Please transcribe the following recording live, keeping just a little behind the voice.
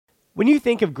When you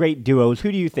think of great duos,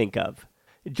 who do you think of?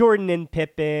 Jordan and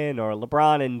Pippen or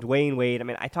LeBron and Dwayne Wade. I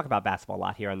mean, I talk about basketball a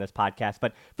lot here on this podcast,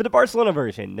 but for the Barcelona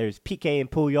version, there's PK and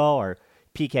Puyol or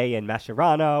PK and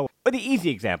Mascherano, or the easy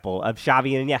example of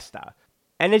Xavi and Iniesta.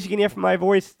 And as you can hear from my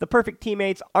voice, the perfect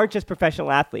teammates aren't just professional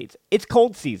athletes. It's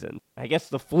cold season. I guess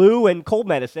the flu and cold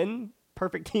medicine,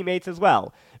 perfect teammates as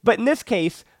well. But in this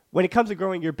case, when it comes to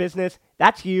growing your business,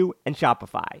 that's you and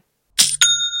Shopify.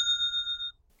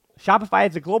 Shopify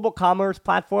is a global commerce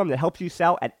platform that helps you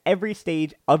sell at every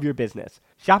stage of your business.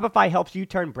 Shopify helps you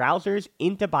turn browsers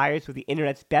into buyers with the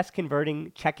internet's best converting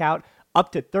checkout,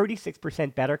 up to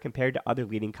 36% better compared to other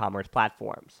leading commerce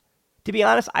platforms. To be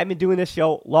honest, I've been doing this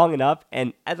show long enough,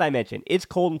 and as I mentioned, it's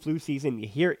cold and flu season. You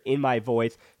hear it in my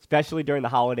voice, especially during the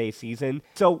holiday season.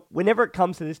 So whenever it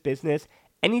comes to this business,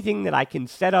 anything that I can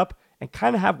set up and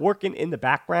kind of have working in the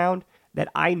background that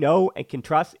I know and can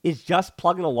trust is just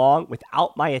plugging along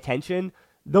without my attention.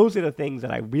 Those are the things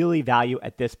that I really value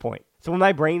at this point. So when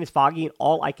my brain is foggy and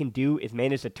all I can do is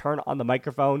manage to turn on the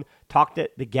microphone, talk to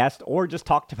the guest, or just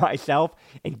talk to myself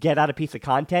and get out a piece of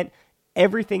content,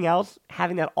 everything else,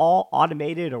 having that all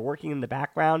automated or working in the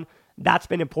background, that's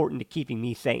been important to keeping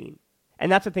me sane.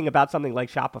 And that's the thing about something like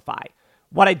Shopify.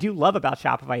 What I do love about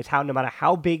Shopify is how no matter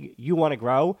how big you want to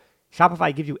grow,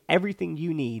 Shopify gives you everything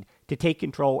you need to take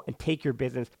control and take your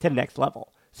business to the next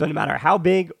level. So no matter how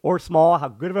big or small, how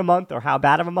good of a month or how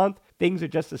bad of a month, things are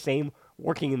just the same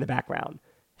working in the background.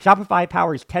 Shopify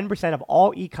powers 10% of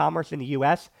all e-commerce in the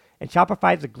US, and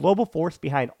Shopify is the global force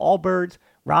behind Allbirds,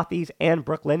 Rothy's, and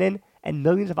Brooklinen, and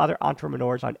millions of other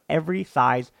entrepreneurs on every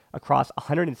size across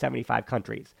 175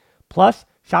 countries. Plus,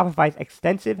 Shopify's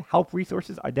extensive help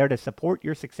resources are there to support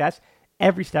your success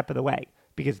every step of the way,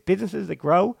 because businesses that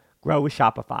grow with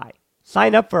Shopify.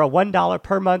 Sign up for a $1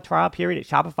 per month trial period at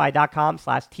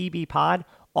shopify.com/tbpod,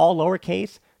 all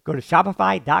lowercase. Go to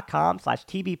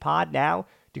shopify.com/tbpod now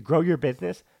to grow your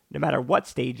business no matter what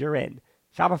stage you're in.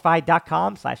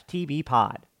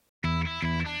 Shopify.com/tbpod.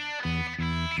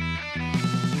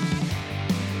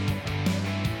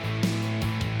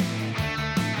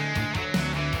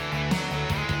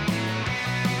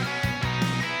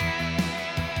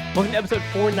 Welcome to episode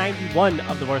 491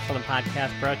 of the Barcelona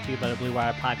Podcast, brought to you by the Blue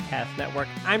Wire Podcast Network.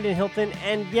 I'm Dan Hilton,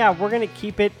 and yeah, we're going to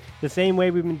keep it the same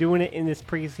way we've been doing it in this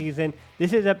preseason.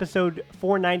 This is episode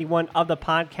 491 of the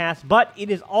podcast, but it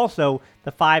is also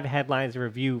the 5 headlines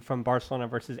review from Barcelona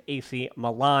versus AC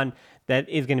Milan that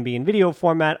is going to be in video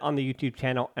format on the YouTube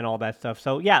channel and all that stuff.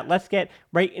 So yeah, let's get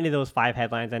right into those 5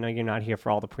 headlines. I know you're not here for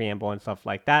all the preamble and stuff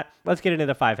like that. Let's get into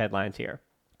the 5 headlines here.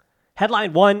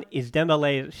 Headline 1 is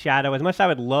Dembele's shadow. As much as I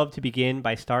would love to begin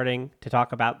by starting to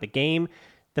talk about the game,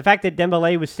 the fact that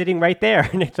Dembele was sitting right there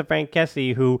next to Frank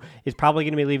Kessie, who is probably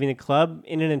going to be leaving the club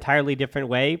in an entirely different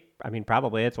way. I mean,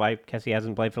 probably. That's why Kessie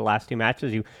hasn't played for the last 2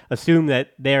 matches. You assume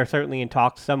that they are certainly in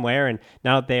talks somewhere, and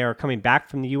now that they are coming back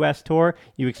from the U.S. tour,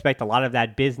 you expect a lot of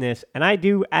that business, and I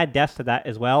do add Des to that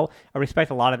as well. I respect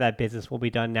a lot of that business will be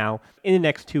done now in the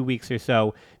next 2 weeks or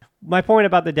so. My point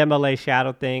about the Dembele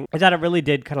shadow thing is that it really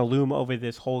did kind of loom over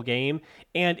this whole game,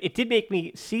 and it did make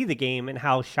me see the game and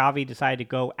how Xavi decided to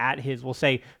go at his, we'll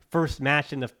say, first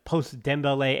match in the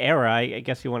post-Dembele era, I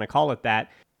guess you want to call it that,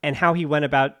 and how he went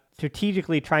about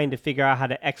strategically trying to figure out how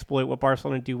to exploit what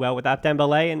Barcelona do well without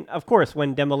Dembele. And of course,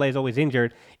 when Dembele is always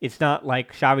injured, it's not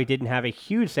like Xavi didn't have a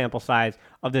huge sample size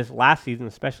of this last season,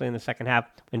 especially in the second half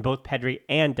when both Pedri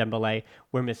and Dembele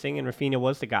were missing, and Rafinha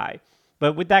was the guy.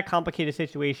 But with that complicated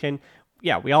situation,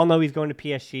 yeah, we all know he's going to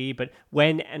PSG, but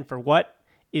when and for what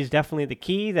is definitely the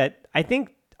key. That I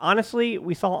think, honestly,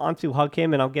 we saw Ansu hug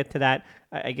him, and I'll get to that,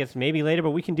 I guess, maybe later,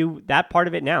 but we can do that part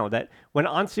of it now. That when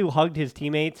Ansu hugged his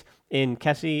teammates in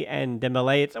Kessie and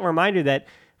Dembele, it's a reminder that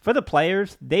for the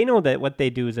players, they know that what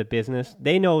they do is a business.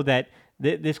 They know that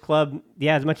this club,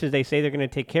 yeah, as much as they say they're going to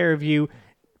take care of you,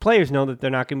 players know that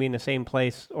they're not going to be in the same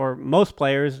place, or most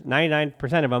players,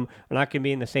 99% of them, are not going to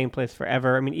be in the same place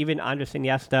forever. I mean, even Andres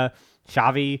Iniesta,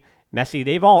 Xavi, Messi,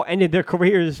 they've all ended their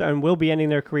careers and will be ending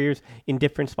their careers in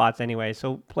different spots anyway.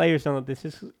 So players know that this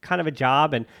is kind of a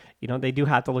job, and they do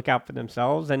have to look out for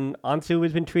themselves. And Ansu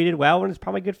has been treated well and is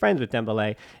probably good friends with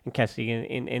Dembele and Kessie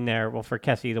in there. Well, for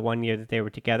Kessie, the 1 year that they were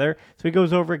together. So he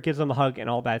goes over, gives them a hug and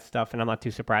all that stuff, and I'm not too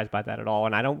surprised by that at all.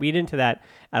 And I don't read into that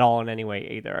at all in any way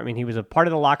either. I mean, he was a part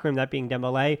of the locker room, that being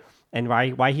Dembele, and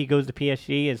why he goes to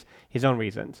PSG is his own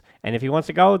reasons. And if he wants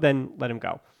to go, then let him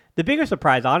go. The bigger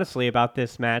surprise, honestly, about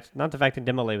this match, not the fact that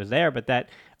Dembele was there, but that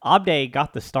Abde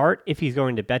got the start if he's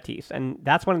going to Betis. And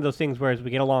that's one of those things where as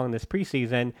we get along in this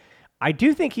preseason, I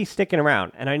do think he's sticking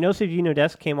around. And I know Sergiño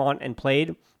Dest came on and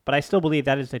played, but I still believe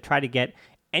that is to try to get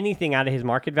anything out of his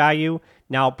market value.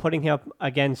 Now, putting him up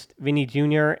against Vinny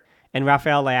Jr. and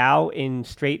Rafael Leao in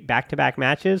straight back-to-back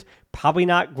matches, probably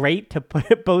not great to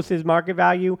put both his market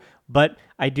value, but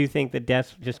I do think that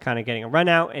Dest's just kind of getting a run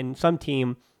out, and some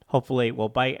team hopefully will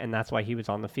bite, and that's why he was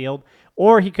on the field.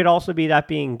 Or he could also be that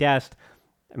being Dest.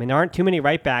 I mean, there aren't too many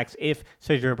right backs if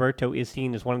Sergio Roberto is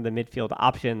seen as one of the midfield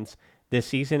options this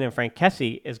season, and Frank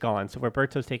Kessie is gone. So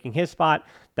Roberto's taking his spot.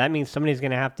 That means somebody's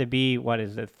going to have to be,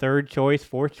 third choice,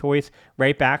 fourth choice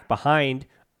right back behind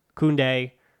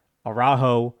Koundé,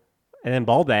 Araujo, and then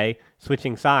Balde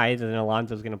switching sides, and then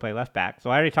Alonso's going to play left back. So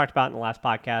I already talked about it in the last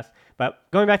podcast. But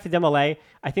going back to Dembele,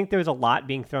 I think there's a lot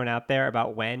being thrown out there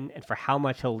about when and for how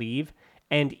much he'll leave.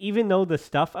 And even though the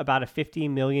stuff about a 50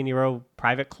 million euro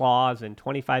private clause and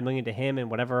 25 million to him and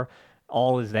whatever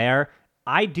all is there,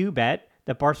 I do bet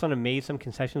that Barcelona made some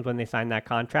concessions when they signed that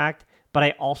contract. But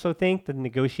I also think that the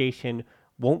negotiation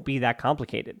won't be that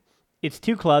complicated. It's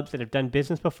two clubs that have done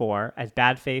business before, as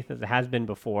bad faith as it has been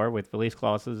before with release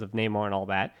clauses of Neymar and all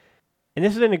that. And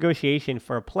this is a negotiation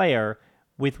for a player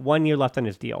with 1 year left on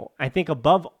his deal. I think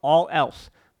above all else,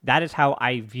 that is how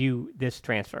I view this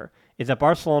transfer, is that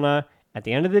Barcelona, at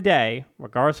the end of the day,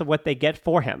 regardless of what they get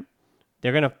for him,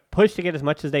 they're going to push to get as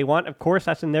much as they want. Of course,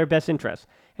 that's in their best interest.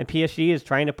 And PSG is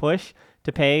trying to push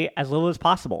to pay as little as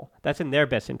possible. That's in their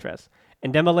best interest.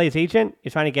 And Dembele's agent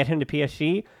is trying to get him to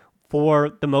PSG for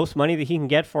the most money that he can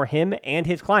get for him and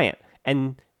his client.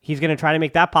 And he's going to try to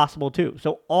make that possible too.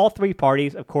 So all three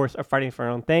parties, of course, are fighting for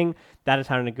their own thing. That is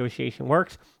how a negotiation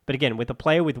works. But again, with a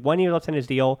player with 1 year left in his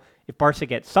deal, if Barca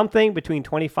gets something between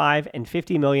 25 and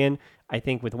 50 million, I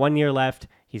think with 1 year left,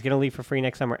 he's going to leave for free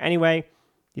next summer anyway.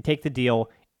 You take the deal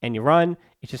and you run.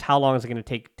 It's just how long is it going to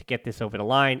take to get this over the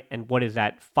line, and what is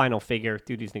that final figure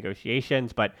through these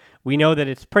negotiations? But we know that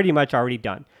it's pretty much already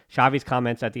done. Xavi's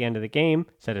comments at the end of the game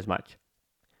said as much.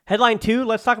 Headline 2,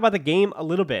 let's talk about the game a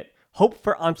little bit. Hope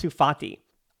for Ansu Fati.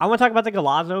 I want to talk about the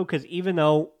Golazo because even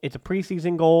though it's a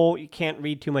preseason goal, you can't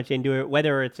read too much into it,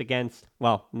 whether it's against,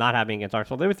 not having against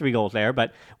Arsenal. There were 3 goals there,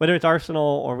 but whether it's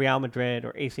Arsenal or Real Madrid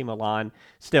or AC Milan,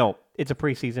 still, it's a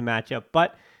preseason matchup.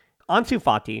 But Ansu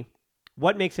Fati,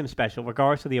 what makes him special,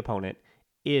 regardless of the opponent,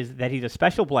 is that he's a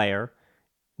special player.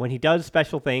 When he does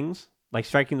special things, like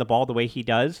striking the ball the way he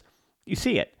does, you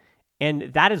see it.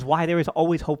 And that is why there is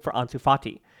always hope for Ansu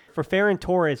Fati. For Ferran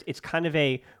Torres, it's kind of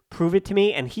a prove it to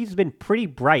me, and he's been pretty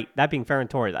bright, that being Ferran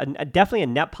Torres. Definitely a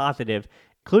net positive,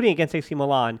 including against AC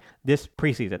Milan this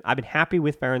preseason. I've been happy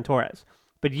with Ferran Torres.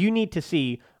 But you need to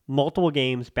see multiple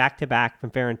games back-to-back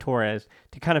from Ferran Torres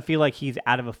to kind of feel like he's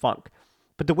out of a funk.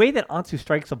 But the way that Ansu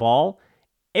strikes the ball,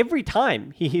 every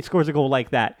time he scores a goal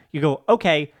like that, you go,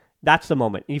 okay, that's the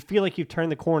moment. You feel like you've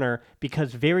turned the corner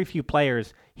because very few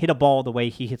players hit a ball the way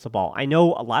he hits a ball. I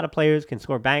know a lot of players can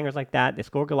score bangers like that. They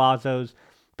score golazos,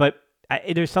 but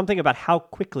there's something about how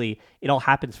quickly it all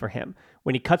happens for him.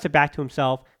 When he cuts it back to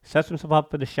himself, sets himself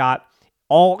up for the shot,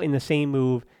 all in the same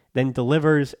move, then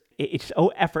delivers. It's so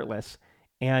effortless,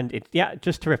 and it's,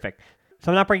 just terrific.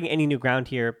 So I'm not breaking any new ground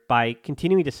here by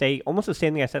continuing to say almost the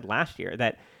same thing I said last year,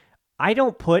 that I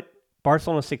don't put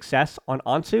Barcelona's success on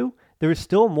Ansu. There is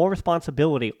still more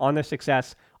responsibility on their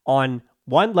success on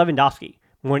Lewandowski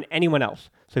more than anyone else.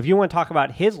 So if you want to talk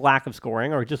about his lack of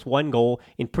scoring or just 1 goal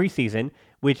in preseason,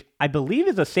 which I believe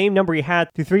is the same number he had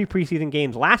through 3 preseason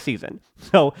games last season.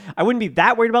 So I wouldn't be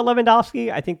that worried about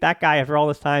Lewandowski. I think that guy, after all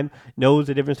this time, knows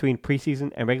the difference between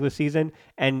preseason and regular season.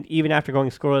 And even after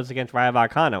going scoreless against Rayo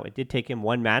Vallecano, it did take him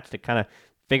 1 match to kind of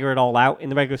figure it all out in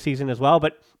the regular season as well.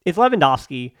 But it's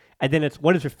Lewandowski, and then it's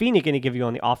what is Rafinha going to give you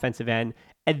on the offensive end,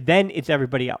 and then it's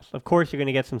everybody else. Of course, you're going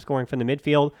to get some scoring from the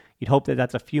midfield. You'd hope that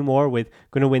that's a few more with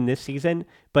going to win this season.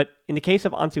 But in the case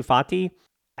of Ansu Fati,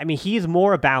 I mean, he's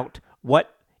more about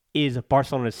what is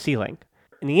Barcelona's ceiling.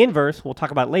 In the inverse, we'll talk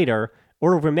about later,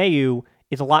 Oriol Romeu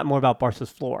is a lot more about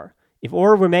Barca's floor. If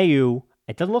Oriol Romeu,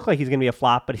 it doesn't look like he's going to be a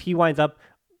flop, but if he winds up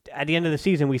at the end of the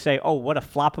season, we say, oh, what a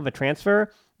flop of a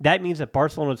transfer, that means that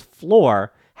Barcelona's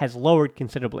floor has lowered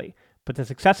considerably. But the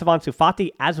success of Ansu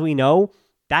Fati, as we know,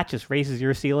 that just raises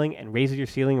your ceiling and raises your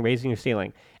ceiling and raising your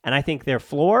ceiling. And I think their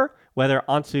floor, whether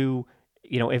Ansu,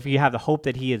 if you have the hope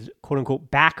that he is quote-unquote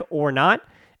back or not,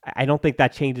 I don't think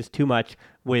that changes too much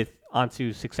with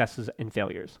Ansu's successes and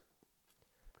failures.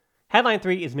 Headline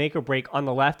 3 is make or break on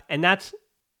the left, and that's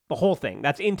the whole thing.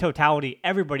 That's in totality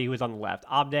everybody who was on the left.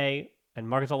 Abde and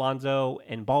Marcos Alonso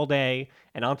and Balde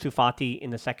and Ansu Fati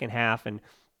in the second half, and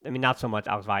not so much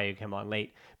Alex Valle came on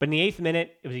late. But in the 8th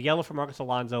minute, it was a yellow for Marcos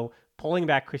Alonso, pulling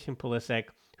back Christian Pulisic,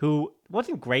 who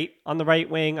wasn't great on the right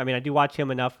wing. I do watch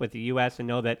him enough with the U.S. and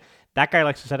know that guy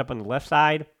likes to set up on the left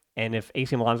side, and if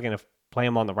AC Milan's going to play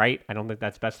him on the right. I don't think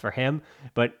that's best for him.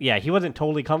 But yeah, he wasn't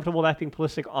totally comfortable that being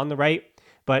Pulisic on the right.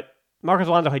 But Marcos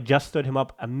Alonso had just stood him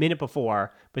up a minute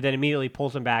before, but then immediately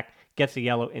pulls him back, gets the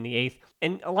yellow in the 8th.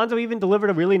 And Alonso even delivered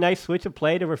a really nice switch of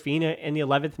play to Rafinha in the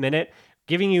 11th minute,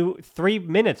 giving you 3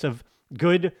 minutes of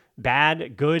good,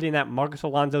 bad, good in that Marcos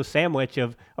Alonso sandwich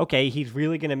of, okay, he's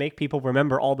really going to make people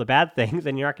remember all the bad things,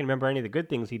 and you're not going to remember any of the good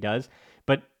things he does.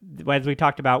 But as we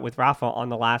talked about with Rafa on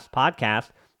the last podcast,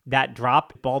 that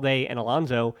drop, Balde and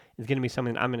Alonso, is going to be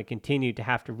something I'm going to continue to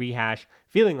have to rehash,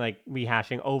 feeling like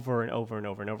rehashing over and over and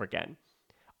over and over again.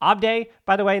 Abde,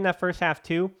 by the way, in that first half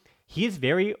too, he is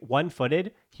very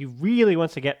one-footed. He really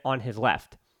wants to get on his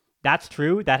left. That's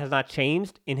true. That has not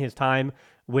changed in his time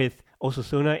with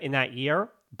Osasuna in that year.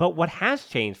 But what has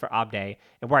changed for Abde,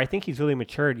 and where I think he's really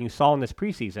matured, and you saw in this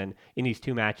preseason, in these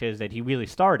 2 matches that he really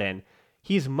starred in,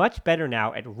 he's much better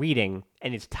now at reading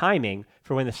and his timing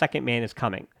for when the second man is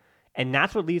coming. And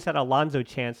that's what leaves that Alonso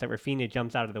chance that Rafinha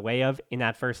jumps out of the way of in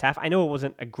that first half. I know it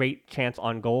wasn't a great chance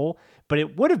on goal, but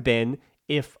it would have been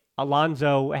if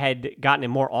Alonso had gotten it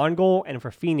more on goal and if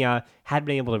Rafinha had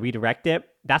been able to redirect it.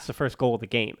 That's the first goal of the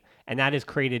game. And that is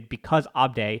created because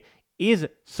Abde is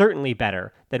certainly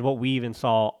better than what we even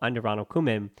saw under Ronald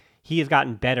Koeman. He has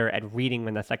gotten better at reading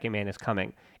when the second man is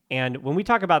coming. And when we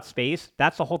talk about space,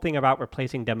 that's the whole thing about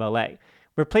replacing Dembele.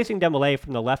 Replacing Dembele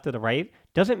from the left to the right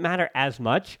doesn't matter as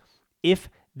much if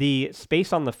the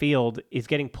space on the field is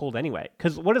getting pulled anyway.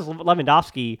 Because what does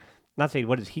Lewandowski, not saying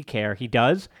what does he care, he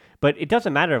does, but it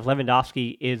doesn't matter if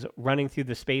Lewandowski is running through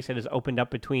the space that is opened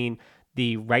up between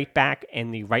the right back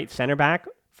and the right center back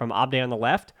from Abde on the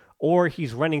left, or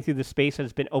he's running through the space that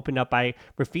has been opened up by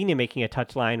Rafinha making a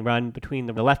touchline run between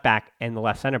the left back and the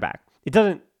left center back. It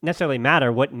doesn't necessarily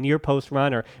matter what near post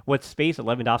run or what space that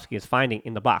Lewandowski is finding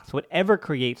in the box. Whatever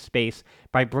creates space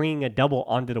by bringing a double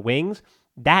onto the wings,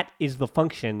 that is the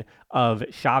function of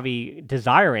Xavi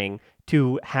desiring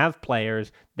to have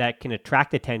players that can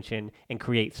attract attention and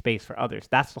create space for others.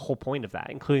 That's the whole point of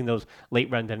that, including those late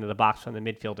runs into the box from the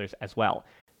midfielders as well.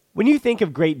 When you think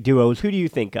of great duos, who do you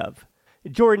think of?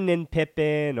 Jordan and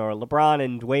Pippen, or LeBron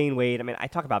and Dwayne Wade. I mean, I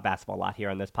talk about basketball a lot here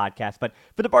on this podcast, but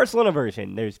for the Barcelona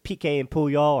version, there's Piqué and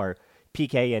Puyol, or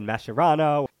Piqué and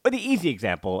Mascherano, or the easy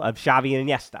example of Xavi and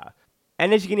Iniesta.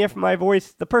 And as you can hear from my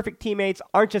voice, the perfect teammates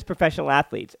aren't just professional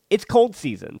athletes. It's cold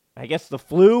season. I guess the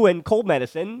flu and cold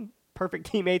medicine, perfect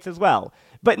teammates as well.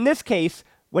 But in this case,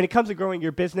 when it comes to growing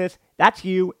your business, that's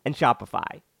you and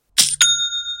Shopify.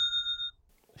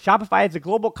 Shopify is a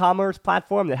global commerce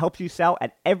platform that helps you sell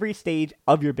at every stage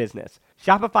of your business.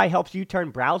 Shopify helps you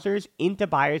turn browsers into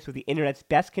buyers with the internet's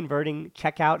best converting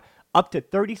checkout, up to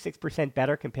 36%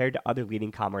 better compared to other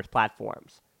leading commerce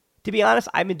platforms. To be honest,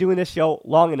 I've been doing this show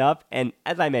long enough, and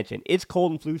as I mentioned, it's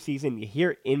cold and flu season. You hear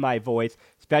it in my voice,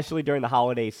 especially during the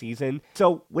holiday season.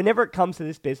 So whenever it comes to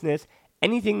this business,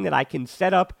 anything that I can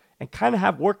set up and kind of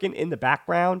have working in the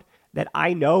background that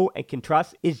I know and can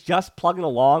trust is just plugging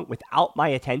along without my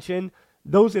attention.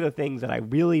 Those are the things that I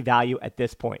really value at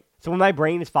this point. So when my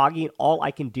brain is foggy and all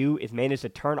I can do is manage to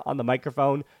turn on the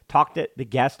microphone, talk to the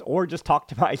guest, or just talk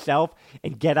to myself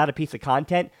and get out a piece of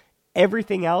content,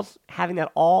 everything else, having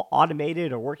that all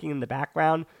automated or working in the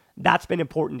background, that's been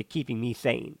important to keeping me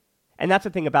sane. And that's the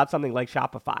thing about something like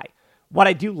Shopify. What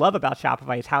I do love about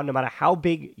Shopify is how no matter how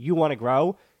big you want to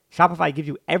grow, Shopify gives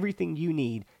you everything you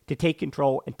need to take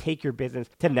control and take your business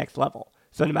to the next level.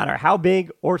 So no matter how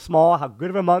big or small, how good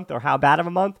of a month or how bad of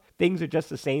a month, things are just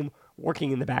the same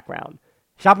working in the background.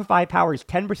 Shopify powers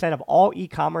 10% of all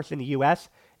e-commerce in the US,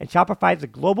 and Shopify is the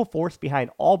global force behind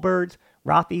Allbirds,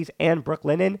 Rothy's, and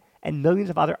Brooklinen, and millions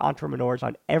of other entrepreneurs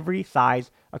on every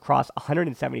size across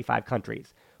 175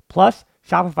 countries. Plus,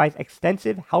 Shopify's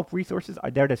extensive help resources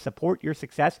are there to support your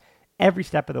success every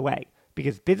step of the way,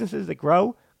 because businesses that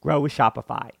grow with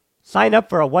Shopify. Sign up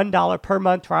for a $1 per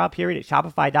month trial period at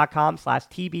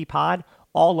shopify.com/TBpod,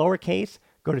 all lowercase.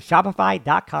 Go to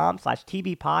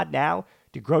shopify.com/TBpod now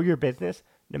to grow your business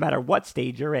no matter what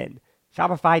stage you're in.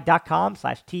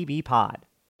 Shopify.com/TBpod.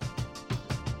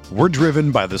 We're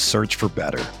driven by the search for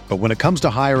better. But when it comes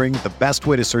to hiring, the best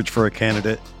way to search for a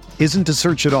candidate isn't to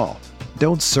search at all.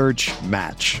 Don't search,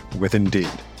 match with Indeed.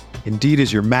 Indeed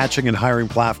is your matching and hiring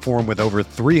platform with over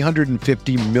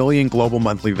 350 million global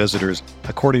monthly visitors,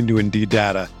 according to Indeed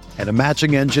data, and a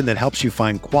matching engine that helps you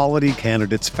find quality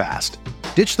candidates fast.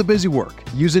 Ditch the busy work.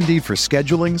 Use Indeed for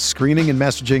scheduling, screening, and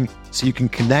messaging so you can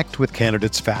connect with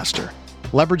candidates faster.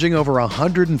 Leveraging over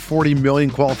 140 million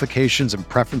qualifications and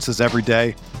preferences every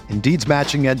day, Indeed's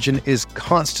matching engine is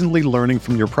constantly learning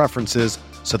from your preferences,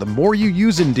 so the more you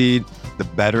use Indeed, the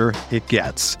better it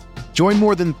gets. Join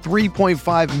more than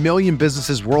 3.5 million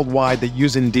businesses worldwide that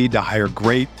use Indeed to hire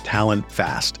great talent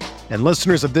fast. And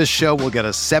listeners of this show will get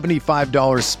a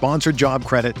 $75 sponsored job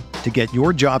credit to get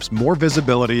your jobs more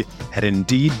visibility at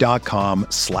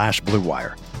Indeed.com/Blue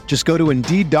Wire. Just go to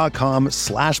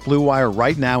Indeed.com/Blue Wire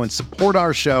right now and support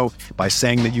our show by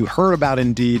saying that you heard about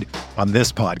Indeed on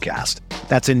this podcast.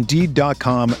 That's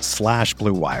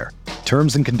Indeed.com/Blue Wire.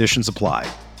 Terms and conditions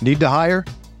apply. Need to hire?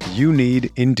 You need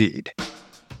Indeed.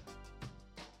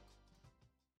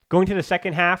 Going to the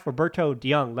second half, Roberto, De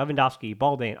Jong, Lewandowski,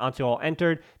 Balde, and Ansu all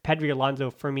entered. Pedri, Alonso,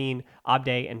 Fermin,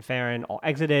 Abde, and Ferran all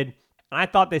exited. And I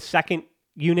thought this second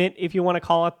unit, if you want to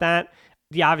call it that,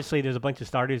 obviously there's a bunch of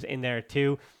starters in there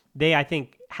too. They, I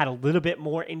think, had a little bit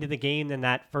more into the game than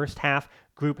that first half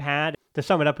group had. To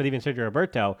sum it up with even Sergio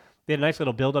Roberto, they had a nice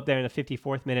little build up there in the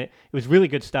 54th minute. It was really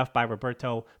good stuff by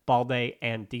Roberto, Balde,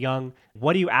 and De Jong.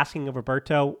 What are you asking of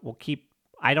Roberto?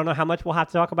 I don't know how much we'll have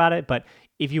to talk about it, but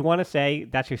if you want to say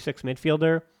that's your sixth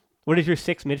midfielder, what does your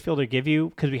sixth midfielder give you?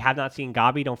 Because we have not seen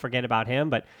Gabi, don't forget about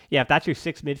him. But yeah, if that's your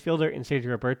sixth midfielder in Sergio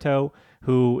Roberto,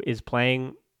 who is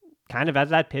playing kind of as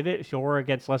that pivot, sure,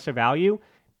 against lesser value,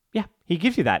 yeah, he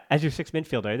gives you that as your sixth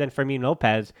midfielder. Then Fermin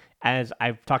Lopez, as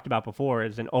I've talked about before,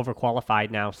 is an overqualified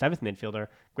now seventh midfielder.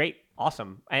 Great,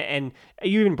 awesome. And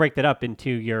you even break that up into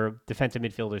your defensive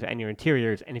midfielders and your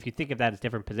interiors. And if you think of that as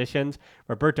different positions,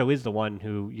 Roberto is the one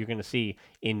who you're going to see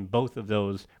in both of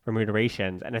those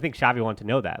remunerations. And I think Xavi wanted to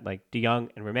know that. Like De Jong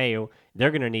and Romeu,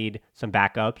 they're going to need some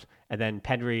backups. And then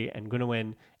Pedri and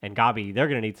Gundogan and Gabi, they're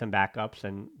going to need some backups.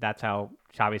 And that's how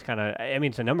Xavi's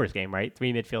it's a numbers game, right?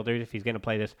 Three midfielders. If he's going to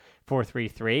play this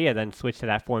 4-3-3 and then switch to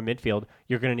that four midfield,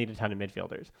 you're going to need a ton of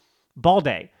midfielders. Balde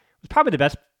was probably the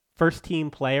best first team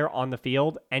player on the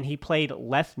field, and he played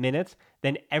less minutes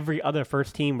than every other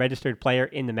first team registered player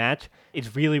in the match.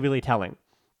 It's really, really telling.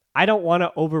 I don't want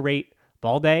to overrate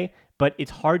Balde, but it's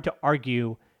hard to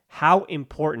argue how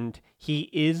important he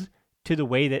is to the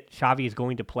way that Xavi is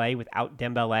going to play without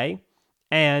Dembele,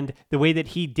 and the way that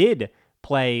he did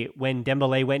play when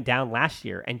Dembele went down last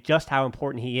year, and just how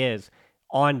important he is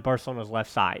on Barcelona's left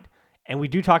side. And we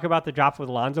do talk about the drops with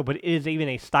Alonso, but it is even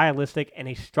a stylistic and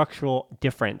a structural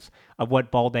difference of what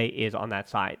Balde is on that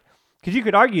side. Because you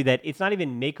could argue that it's not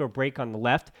even make or break on the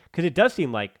left, because it does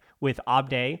seem like with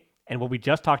Abde and what we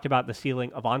just talked about, the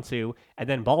ceiling of Ansu and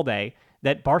then Balde,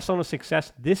 that Barcelona's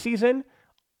success this season,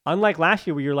 unlike last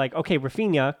year where you're like, okay,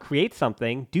 Rafinha, create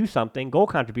something, do something, goal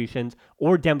contributions,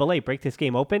 or Dembele, break this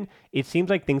game open, it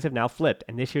seems like things have now flipped.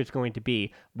 And this year it's going to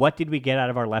be, what did we get out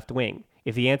of our left wing?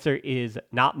 If the answer is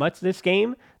not much this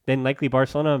game, then likely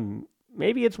Barcelona,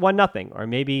 maybe it's 1-0, or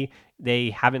maybe they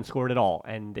haven't scored at all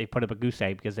and they put up a goose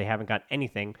egg because they haven't got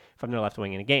anything from their left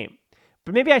wing in a game.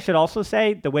 But maybe I should also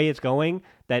say, the way it's going,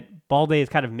 that Balde is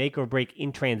kind of make or break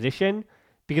in transition,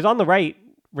 because on the right,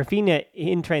 Rafinha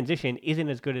in transition isn't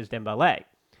as good as Dembele.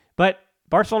 But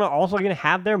Barcelona are also going to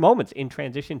have their moments in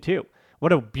transition too.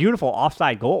 What a beautiful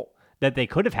offside goal that they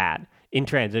could have had in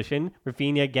transition.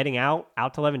 Rafinha getting out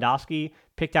to Lewandowski,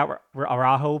 picked out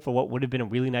Araujo for what would have been a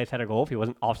really nice header goal if he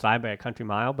wasn't offside by a country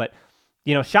mile. But,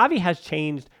 Xavi has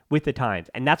changed with the times,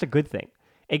 and that's a good thing.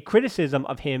 A criticism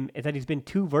of him is that he's been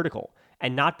too vertical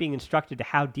and not being instructed to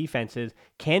how defenses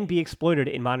can be exploited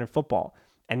in modern football.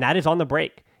 And that is on the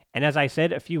break. And as I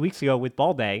said a few weeks ago with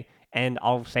Balde, and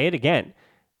I'll say it again,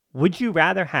 would you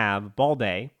rather have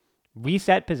Balde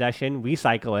reset possession,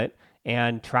 recycle it,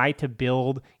 and try to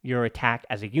build your attack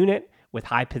as a unit with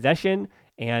high possession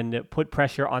and put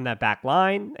pressure on that back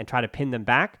line and try to pin them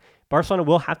back? Barcelona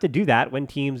will have to do that when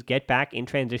teams get back in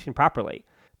transition properly.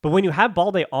 But when you have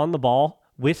Balde on the ball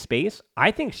with space,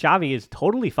 I think Xavi is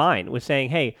totally fine with saying,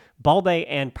 hey, Balde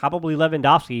and probably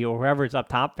Lewandowski or whoever's up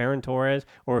top, Ferran Torres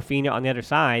or Rafinha on the other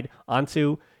side,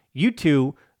 Ansu, you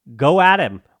two go at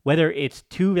him. Whether it's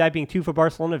that being 2 for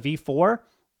Barcelona, v4,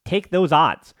 take those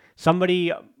odds.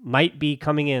 Somebody might be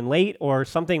coming in late or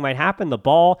something might happen. The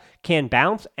ball can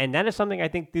bounce. And that is something I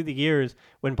think through the years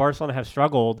when Barcelona have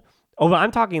struggled,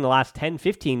 I'm talking the last 10,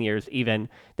 15 years even,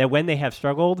 that when they have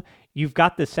struggled, you've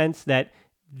got the sense that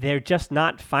they're just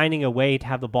not finding a way to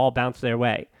have the ball bounce their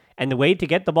way. And the way to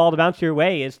get the ball to bounce your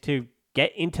way is to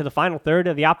get into the final third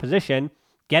of the opposition,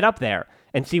 get up there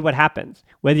and see what happens.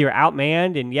 Whether you're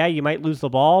outmanned and you might lose the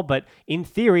ball, but in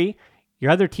theory, your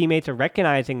other teammates are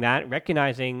recognizing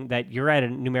that you're at a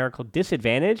numerical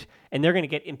disadvantage, and they're going to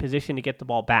get in position to get the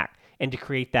ball back and to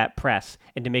create that press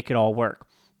and to make it all work.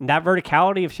 And that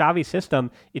verticality of Xavi's system,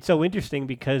 it's so interesting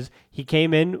because he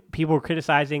came in, people were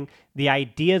criticizing the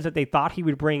ideas that they thought he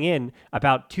would bring in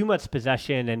about too much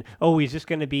possession and, oh, he's just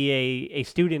going to be a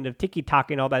student of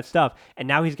tiki-taka and all that stuff. And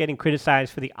now he's getting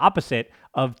criticized for the opposite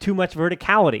of too much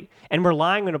verticality and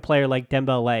relying on a player like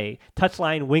Dembele,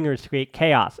 touchline wingers to create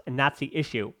chaos, and that's the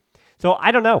issue. So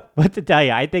I don't know what to tell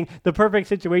you. I think the perfect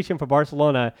situation for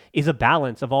Barcelona is a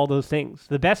balance of all those things.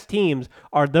 The best teams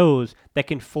are those that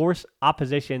can force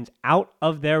oppositions out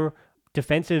of their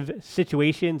defensive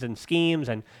situations and schemes,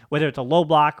 and whether it's a low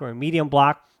block or a medium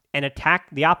block, and attack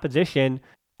the opposition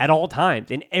at all times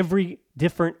in every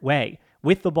different way,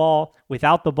 with the ball,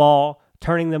 without the ball,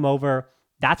 turning them over.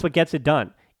 That's what gets it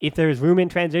done. If there's room in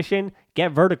transition,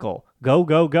 get vertical. Go,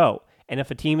 go, go. And if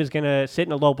a team is going to sit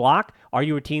in a low block, are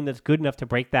you a team that's good enough to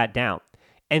break that down?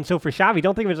 And so for Xavi,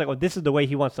 don't think of it as like, oh, this is the way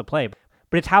he wants to play.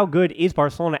 But it's how good is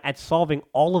Barcelona at solving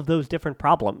all of those different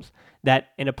problems that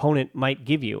an opponent might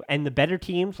give you. And the better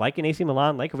teams, like an AC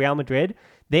Milan, like Real Madrid,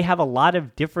 they have a lot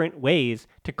of different ways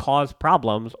to cause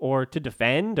problems or to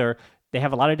defend, or they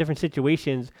have a lot of different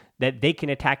situations that they can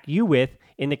attack you with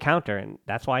in the counter. And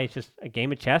that's why it's just a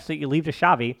game of chess that you leave to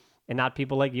Xavi and not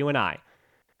people like you and I.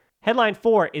 Headline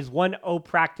 4 is 1-0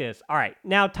 practice. All right,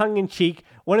 now tongue-in-cheek,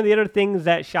 one of the other things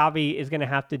that Xavi is going to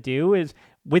have to do is,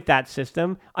 with that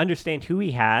system, understand who he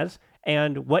has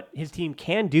and what his team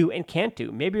can do and can't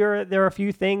do. Maybe there are a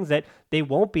few things that they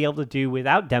won't be able to do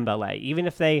without Dembele. Even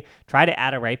if they try to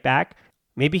add a right back,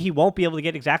 maybe he won't be able to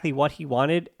get exactly what he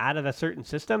wanted out of a certain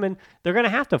system, and they're going to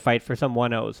have to fight for some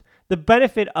 1-0s. The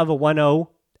benefit of a 1-0,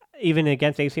 even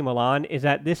against AC Milan, is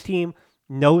that this team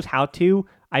knows how to.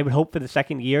 I would hope for the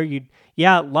second year,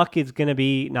 luck is going to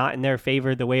be not in their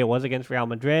favor the way it was against Real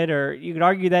Madrid, or you could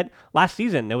argue that last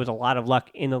season there was a lot of luck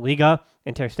in the Liga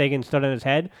and Ter Stegen stood on his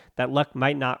head. That luck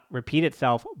might not repeat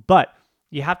itself, but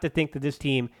you have to think that this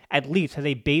team at least has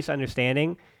a base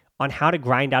understanding on how to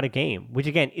grind out a game, which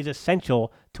again is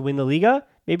essential to win the Liga,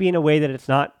 maybe in a way that it's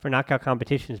not for knockout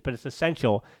competitions, but it's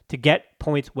essential to get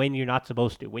points when you're not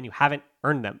supposed to, when you haven't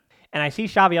earned them. And I see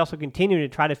Xavi also continuing to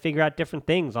try to figure out different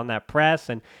things on that press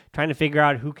and trying to figure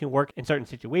out who can work in certain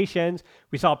situations.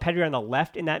 We saw Pedri on the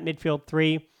left in that midfield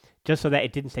three, just so that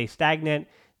it didn't stay stagnant.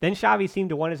 Then Xavi seemed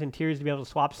to want his interiors to be able to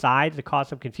swap sides to cause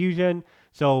some confusion.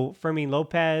 So Fermin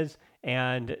Lopez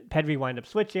and Pedri wind up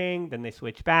switching, then they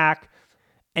switch back.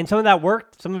 And some of that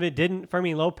worked, some of it didn't.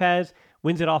 Fermin Lopez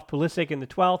wins it off Pulisic in the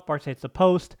 12th. Barca hits the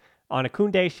post on a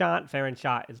Koundé shot. Ferran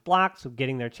shot is blocked, so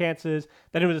getting their chances.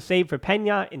 Then it was a save for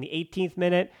Peña in the 18th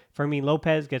minute. Fermin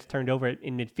Lopez gets turned over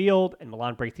in midfield, and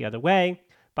Milan break the other way.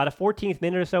 By the 14th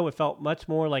minute or so, it felt much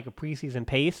more like a preseason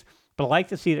pace. But I like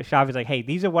to see that Xavi's like, hey,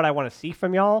 these are what I want to see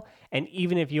from y'all. And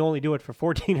even if you only do it for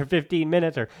 14 or 15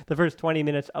 minutes or the first 20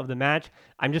 minutes of the match,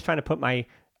 I'm just trying to put my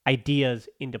ideas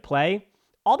into play.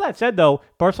 All that said, though,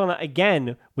 Barcelona,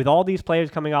 again, with all these players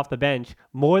coming off the bench,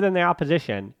 more than their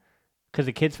opposition, because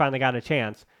the kids finally got a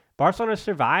chance, Barcelona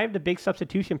survived a big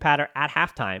substitution pattern at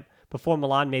halftime before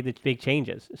Milan made the big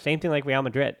changes. Same thing like Real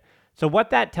Madrid. So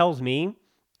what that tells me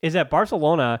is that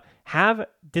Barcelona have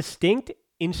distinct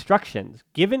instructions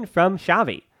given from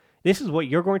Xavi. This is what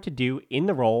you're going to do in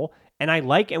the role.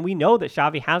 And we know that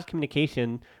Xavi has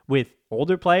communication with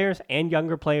older players and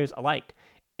younger players alike.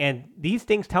 And these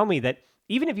things tell me that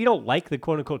even if you don't like the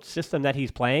quote-unquote system that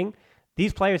he's playing,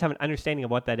 these players have an understanding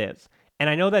of what that is. And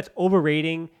I know that's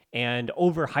overrating and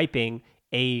overhyping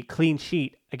a clean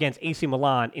sheet against AC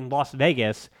Milan in Las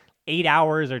Vegas 8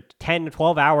 hours or 10 to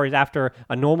 12 hours after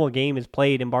a normal game is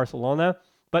played in Barcelona.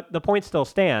 But the point still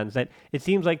stands that it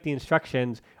seems like the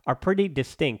instructions are pretty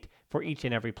distinct for each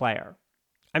and every player.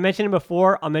 I mentioned him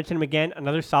before. I'll mention him again.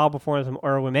 Another solid performance from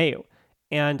Romeu.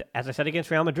 And as I said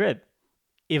against Real Madrid,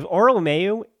 if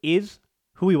Romeu is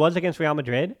who he was against Real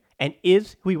Madrid and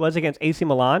is who he was against AC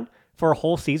Milan for a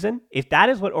whole season, if that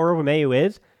is what Romeu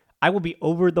is, I will be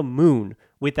over the moon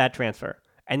with that transfer.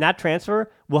 And that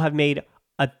transfer will have made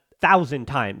 1,000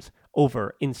 times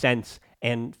over in sense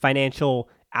and financial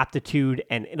aptitude,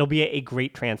 and it'll be a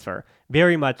great transfer.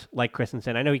 Very much like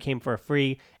Christensen. I know he came for a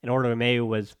free, and Romeu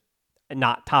was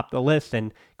not top the list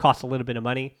and cost a little bit of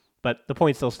money, but the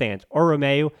point still stands.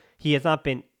 Romeu, he has not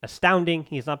been astounding,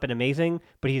 he has not been amazing,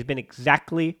 but he's been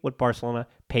exactly what Barcelona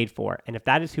paid for. And if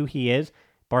that is who he is,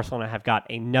 Barcelona have got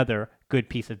another good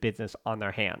piece of business on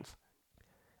their hands.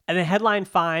 And then headline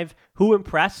 5, who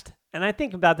impressed? And I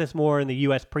think about this more in the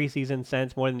U.S. preseason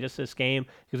sense, more than just this game,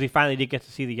 because we finally did get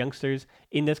to see the youngsters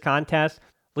in this contest.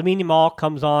 Lamine Yamal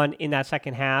comes on in that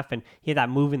second half, and he had that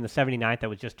move in the 79th that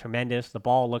was just tremendous. The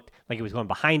ball looked like it was going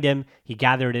behind him. He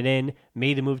gathered it in,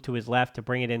 made a move to his left to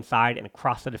bring it inside and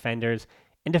across the defenders.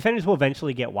 And defenders will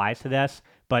eventually get wise to this,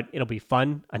 but it'll be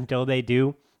fun until they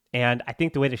do. And I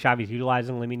think the way that Xavi's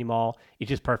utilizing Lamine Yamal is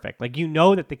just perfect. Like, you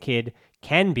know that the kid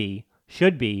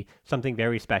should be something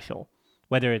very special.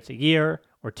 Whether it's a year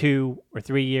or 2 or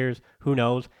 3 years, who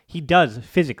knows? He does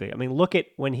physically. I mean, look at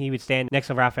when he would stand next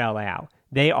to Rafael Leao.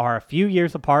 They are a few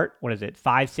years apart.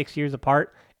 5, 6 years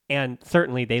apart? And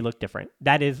certainly they look different.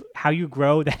 That is how you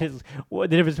grow. That is the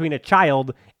difference between a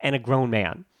child and a grown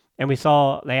man. And we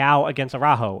saw Leao against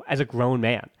Araujo as a grown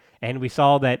man. And we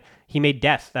saw that he made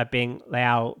Dest, that being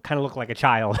Leao, kind of look like a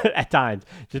child at times,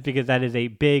 just because that is a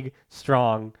big,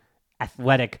 strong,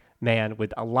 athletic man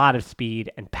with a lot of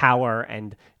speed and power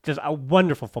and just a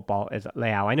wonderful football is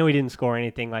Leao. I know he didn't score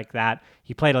anything like that.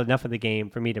 He played enough of the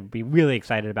game for me to be really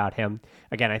excited about him.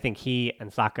 Again, I think he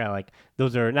and Saka, like,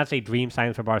 those are, not say dream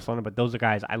signings for Barcelona, but those are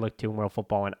guys I look to in world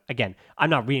football. And again,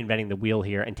 I'm not reinventing the wheel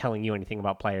here and telling you anything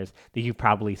about players that you've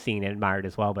probably seen and admired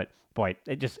as well, but boy,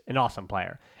 just an awesome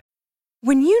player.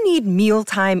 When you need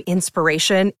mealtime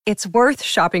inspiration, it's worth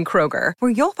shopping Kroger, where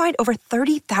you'll find over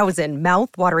 30,000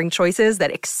 mouth-watering choices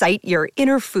that excite your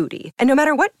inner foodie. And no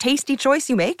matter what tasty choice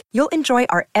you make, you'll enjoy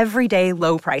our everyday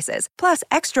low prices, plus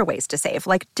extra ways to save,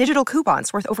 like digital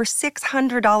coupons worth over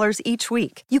 $600 each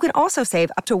week. You can also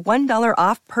save up to $1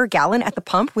 off per gallon at the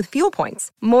pump with fuel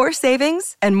points. More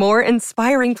savings and more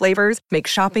inspiring flavors make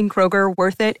shopping Kroger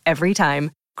worth it every time.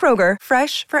 Kroger,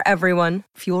 fresh for everyone.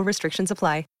 Fuel restrictions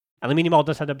apply. And Lamine Yamal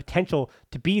does have the potential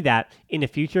to be that in the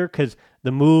future because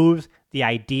the moves, the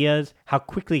ideas, how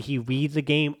quickly he reads the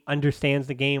game, understands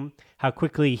the game, how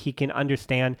quickly he can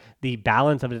understand the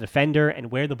balance of the defender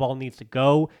and where the ball needs to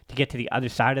go to get to the other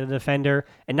side of the defender.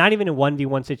 And not even in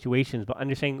 1v1 situations, but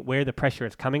understanding where the pressure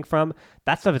is coming from.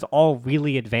 That stuff is all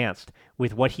really advanced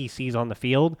with what he sees on the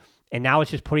field. And now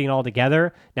it's just putting it all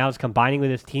together. Now it's combining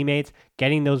with his teammates,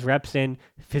 getting those reps in,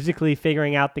 physically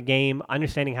figuring out the game,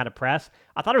 understanding how to press.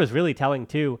 I thought it was really telling,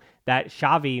 too, that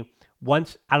Xavi,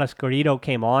 once Alex Garrido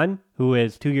came on, who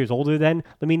is 2 years older than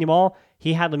Lamine Yamal,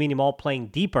 he had Lamine Yamal playing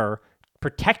deeper,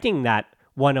 protecting that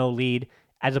 1-0 lead,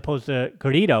 as opposed to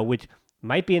Garrido, which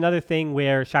might be another thing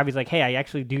where Xavi's like, hey, I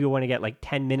actually do want to get like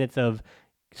 10 minutes of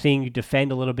seeing you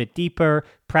defend a little bit deeper,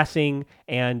 pressing,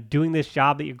 and doing this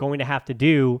job that you're going to have to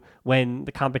do when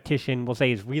the competition, we'll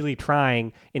say, is really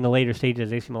trying in the later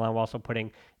stages. AC Milan were also putting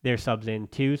their subs in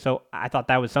too. So I thought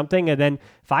that was something. And then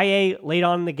Faye late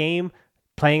on in the game,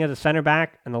 playing as a center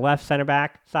back on the left center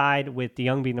back side with De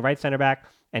Jong being the right center back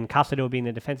and Casado being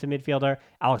the defensive midfielder.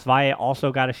 Alex Valle also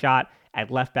got a shot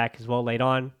at left back as well late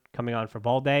on, coming on for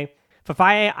Balde. For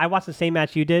Faye, I watched the same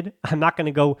match you did. I'm not going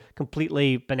to go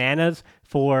completely bananas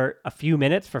for a few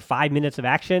minutes, for 5 minutes of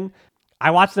action. I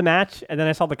watched the match, and then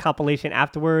I saw the compilation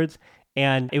afterwards,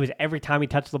 and it was every time he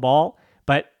touched the ball.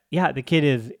 But yeah, the kid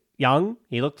is young.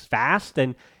 He looks fast,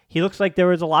 and he looks like there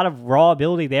was a lot of raw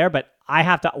ability there, but I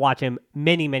have to watch him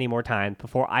many, many more times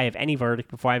before I have any verdict,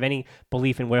 before I have any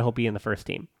belief in where he'll be in the first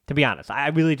team. To be honest, I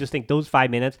really just think those 5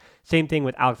 minutes, same thing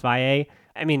with Alex Valle.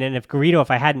 I mean, and if Garrido, if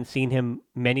I hadn't seen him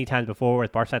many times before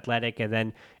with Barça Athletic and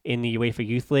then in the UEFA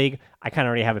Youth League, I kind of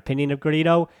already have an opinion of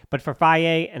Garrido. But for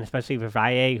Faye, and especially for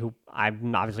Faye, who I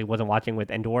obviously wasn't watching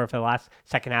with Andorra for the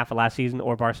second half of last season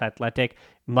or Barça Athletic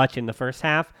much in the first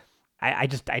half, I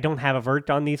don't have a verdict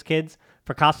on these kids.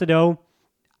 For Casado,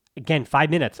 again, 5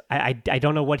 minutes. I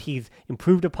don't know what he's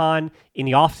improved upon in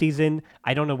the offseason.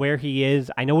 I don't know where he is.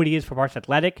 I know what he is for Barça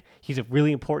Athletic. He's a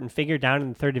really important figure down in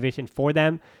the third division for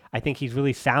them. I think he's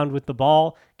really sound with the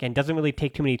ball. Again, doesn't really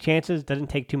take too many chances, doesn't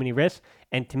take too many risks.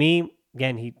 And to me,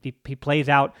 again, he plays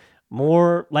out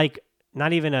more like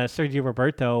not even a Sergio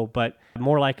Roberto, but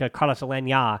more like a Carlos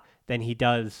Alenya than he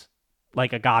does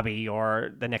like a Gabi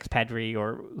or the next Pedri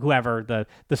or whoever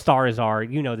the stars are,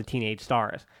 the teenage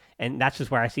stars. And that's just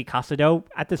where I see Casado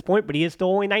at this point, but he is still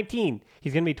only 19.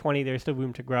 He's going to be 20. There's still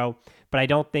room to grow. But I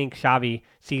don't think Xavi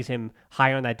sees him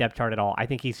high on that depth chart at all. I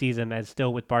think he sees him as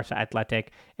still with Barça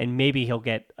Athletic, and maybe he'll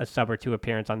get a sub or two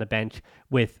appearance on the bench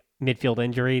with midfield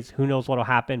injuries. Who knows what will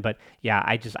happen? But yeah,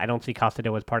 I don't see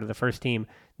Casado as part of the first team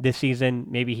this season.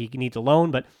 Maybe he needs a loan,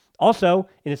 but also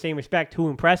in the same respect, who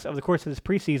impressed over the course of this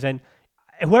preseason.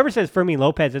 Whoever says Fermin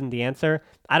Lopez isn't the answer,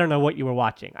 I don't know what you were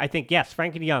watching. I think, yes,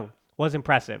 Frankie de Jong was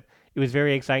impressive. It was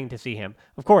very exciting to see him.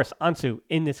 Of course, Ansu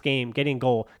in this game, getting a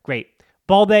goal, great.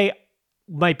 Balde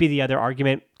might be the other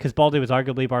argument, because Balde was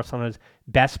arguably Barcelona's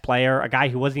best player, a guy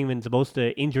who wasn't even supposed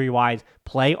to, injury-wise,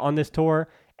 play on this tour.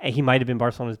 He might have been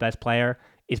Barcelona's best player.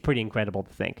 Is pretty incredible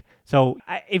to think. So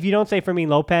if you don't say Fermin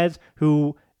Lopez,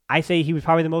 who I say he was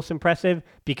probably the most impressive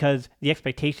because the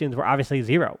expectations were obviously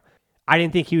zero. I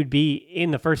didn't think he would be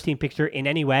in the first team picture in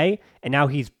any way, and now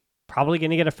he's probably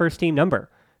going to get a first team number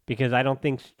because I don't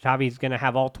think Xavi's going to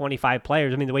have all 25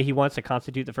 players. I mean, the way he wants to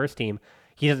constitute the first team,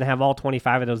 he doesn't have all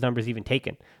 25 of those numbers even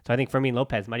taken. So I think Fermin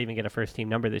Lopez might even get a first team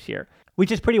number this year,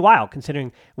 which is pretty wild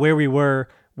considering where we were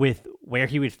with where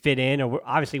he would fit in, or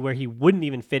obviously where he wouldn't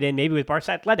even fit in, maybe with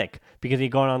Barca Athletic, because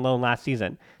he'd gone on loan last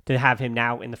season. To have him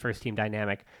now in the first team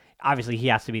dynamic, obviously he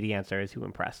has to be the answer as who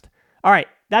impressed. All right,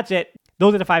 that's it.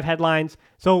 Those are the 5 headlines.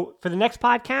 So for the next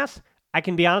podcast, I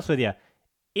can be honest with you.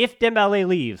 If Dembele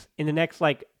leaves in the next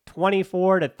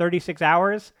 24 to 36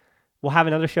 hours, we'll have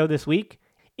another show this week.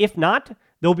 If not,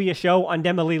 there'll be a show on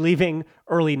Dembele leaving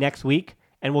early next week,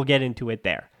 and we'll get into it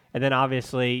there. And then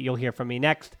obviously you'll hear from me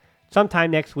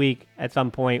sometime next week at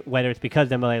some point, whether it's because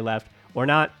Dembele left or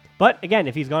not. But again,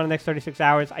 if he's gone in the next 36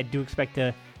 hours, I do expect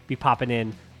to be popping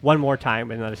in one more time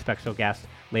with another special guest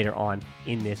later on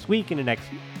in this week, in the next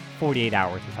 48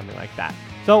 hours or something like that.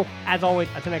 So, as always,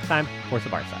 until next time, Forza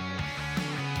Barca.